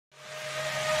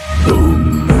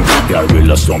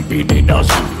gorilla stomping in a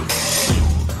zoo.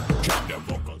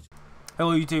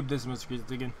 Hello YouTube, this is Mr. Chris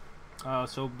again.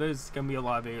 So there's gonna be a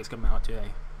lot of videos coming out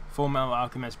today. Full Metal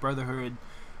Alchemist Brotherhood,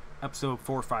 episode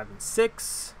 4, 5, and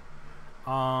 6.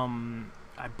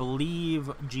 I believe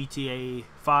GTA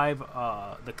 5,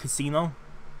 the casino,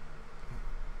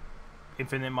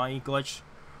 infinite money glitch.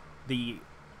 The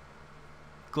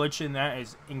glitch in that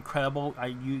is incredible.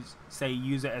 I say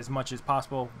use it as much as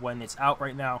possible when it's out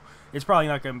right now. It's probably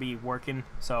not going to be working,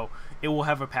 so it will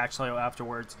have a patch later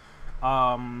afterwards.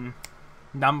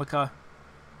 Namaka,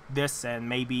 this, and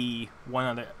maybe one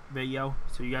other video.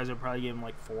 So you guys are probably getting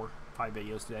like 4 or 5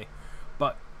 videos today.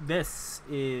 But this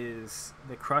is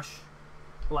the Crush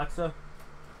Alexa.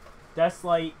 That's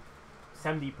like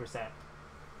 70%.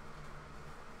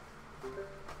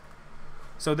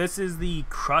 So this is the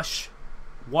Crush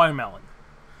Watermelon.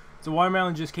 So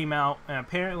Watermelon just came out, and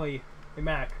apparently, hey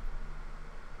Merrick.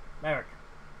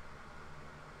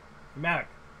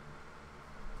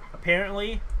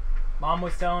 Apparently, Mom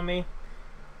was telling me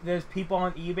there's people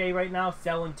on eBay right now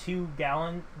selling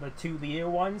 2-gallon, the 2-liter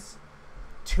ones,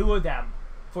 2 of them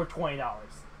for $20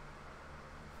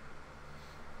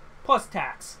 plus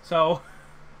tax. So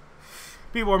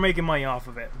people are making money off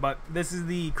of it. But this is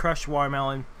the Crushed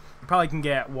Watermelon. You probably can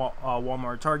get at Walmart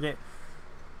or Target.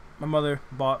 My mother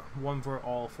bought one for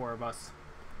all 4 of us.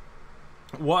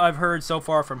 What I've heard so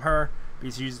far from her,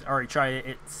 because she's already tried it,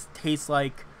 it tastes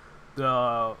like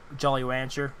the Jolly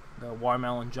Rancher, the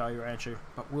Watermelon Jolly Rancher.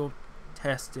 But we'll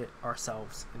test it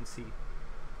ourselves and see.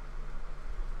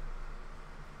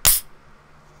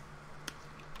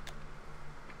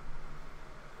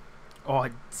 Oh,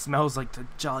 it smells like the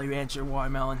Jolly Rancher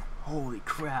watermelon. Holy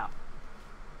crap.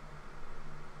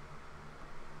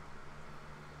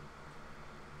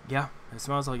 Yeah, it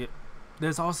smells like it.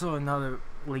 There's also another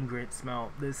lingering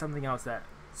smell. There's something else that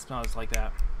smells like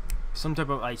that. Some type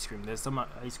of ice cream. There's some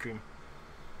ice cream.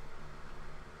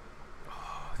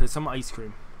 Oh, there's some ice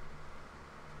cream.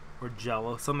 Or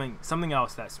Jello. Something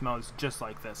else that smells just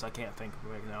like this. I can't think of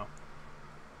it right now.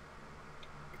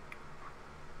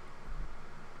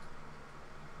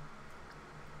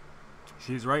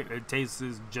 She's right. It tastes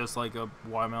just like a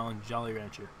watermelon Jolly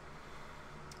Rancher.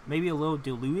 Maybe a little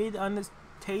diluted on this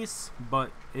taste,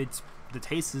 but the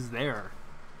taste is there.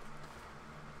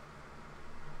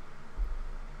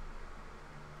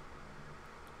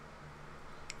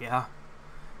 Yeah,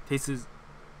 tastes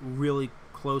really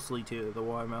closely to the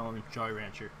watermelon Jolly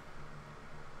Rancher.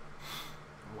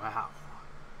 Wow.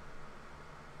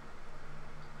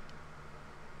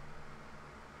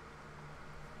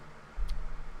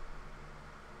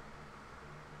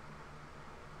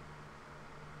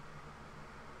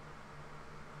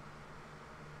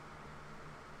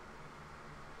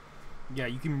 Yeah,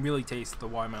 you can really taste the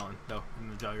watermelon, though, in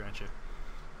the Jolly Rancher.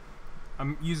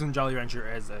 I'm using Jolly Rancher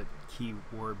as a key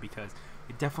word because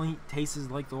it definitely tastes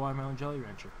like the watermelon Jolly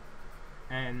Rancher.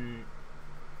 And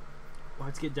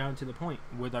let's get down to the point.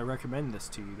 Would I recommend this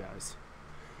to you guys?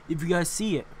 If you guys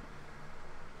see it,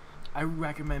 I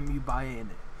recommend you buying it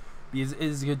because it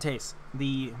is a good taste.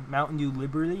 The Mountain Dew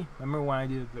Liberty, remember when I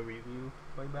did the review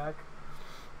way back?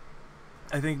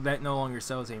 I think that no longer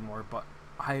sells anymore, but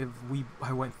I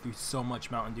went through so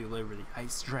much Mountain Dew Liberty. I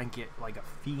drank it like a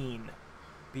fiend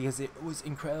because it was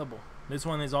incredible. This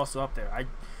one is also up there. I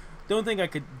don't think I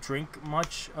could drink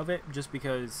much of it just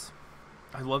because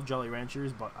I love Jolly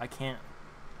Ranchers, but I can't.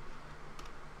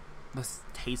 The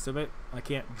taste of it, I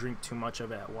can't drink too much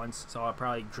of it at once, so I'll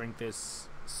probably drink this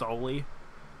solely.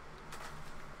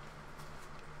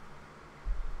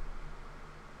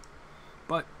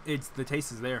 But the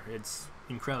taste is there. It's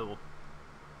incredible.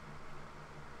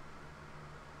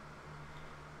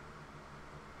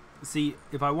 See,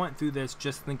 if I went through this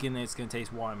just thinking that it's going to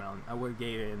taste watermelon, I would have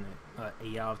gave it an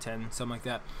 8 out of 10, something like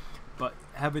that. But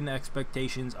having the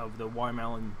expectations of the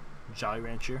watermelon Jolly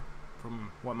Rancher,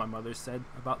 from what my mother said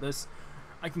about this,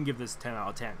 I can give this 10 out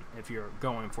of 10 if you're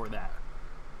going for that.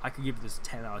 I could give this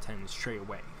 10 out of 10 straight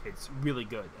away. It's really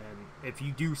good. And if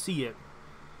you do see it,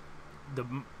 the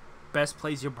best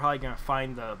place you're probably going to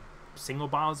find the single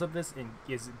bottles of this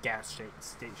is gas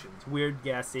stations. Weird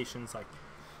gas stations like...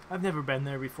 I've never been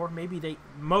there before. Maybe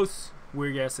most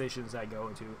weird gas stations I go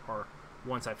into are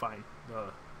once I find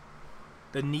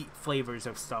the neat flavors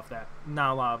of stuff that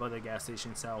not a lot of other gas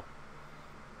stations sell.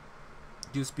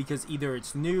 Just because either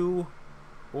it's new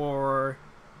or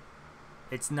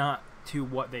it's not to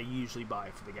what they usually buy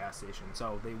for the gas station.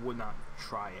 So they would not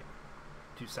try it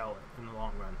to sell it in the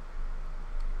long run.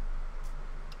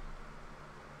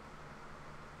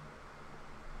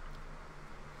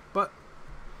 But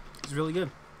it's really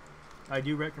good. I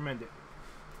do recommend it.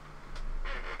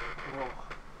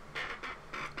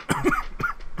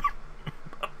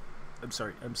 I'm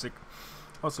sorry, I'm sick.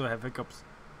 Also, I have hiccups.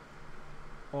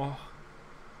 Oh.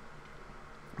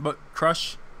 But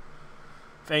Crush,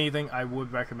 if anything, I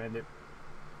would recommend it.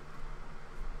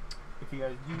 If you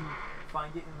guys do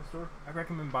find it in the store, I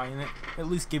recommend buying it. At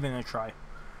least giving it a try.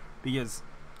 Because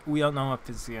we don't know if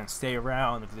it's going to stay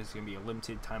around, if it's going to be a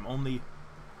limited time only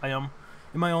item.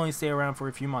 It might only stay around for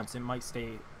a few months. It might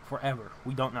stay forever.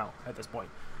 We don't know at this point.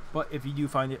 But if you do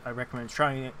find it, I recommend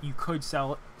trying it. You could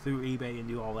sell it through eBay and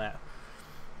do all that.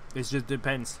 It just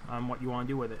depends on what you want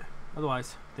to do with it.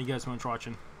 Otherwise, thank you guys so much for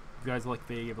watching. If you guys like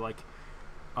the video, give a like.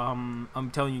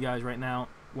 I'm telling you guys right now,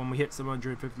 when we hit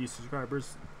 750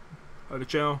 subscribers of the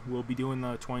channel, we'll be doing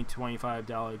the $20 to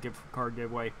 $25 gift card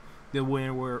giveaway. The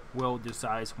winner will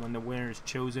decide when the winner is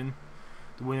chosen.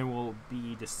 The winner will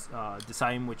be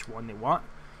deciding which one they want.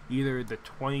 Either the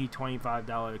 $20 to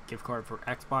 $25 gift card for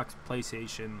Xbox,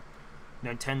 PlayStation,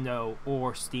 Nintendo,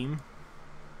 or Steam.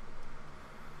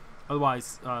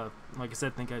 Otherwise, like I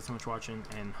said, thank you guys so much for watching,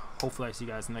 and hopefully I see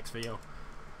you guys in the next video.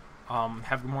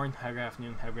 Have a good morning, have a good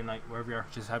afternoon, have a good night, wherever you are.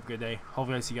 Just have a good day.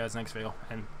 Hopefully I see you guys in the next video,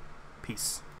 and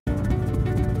peace.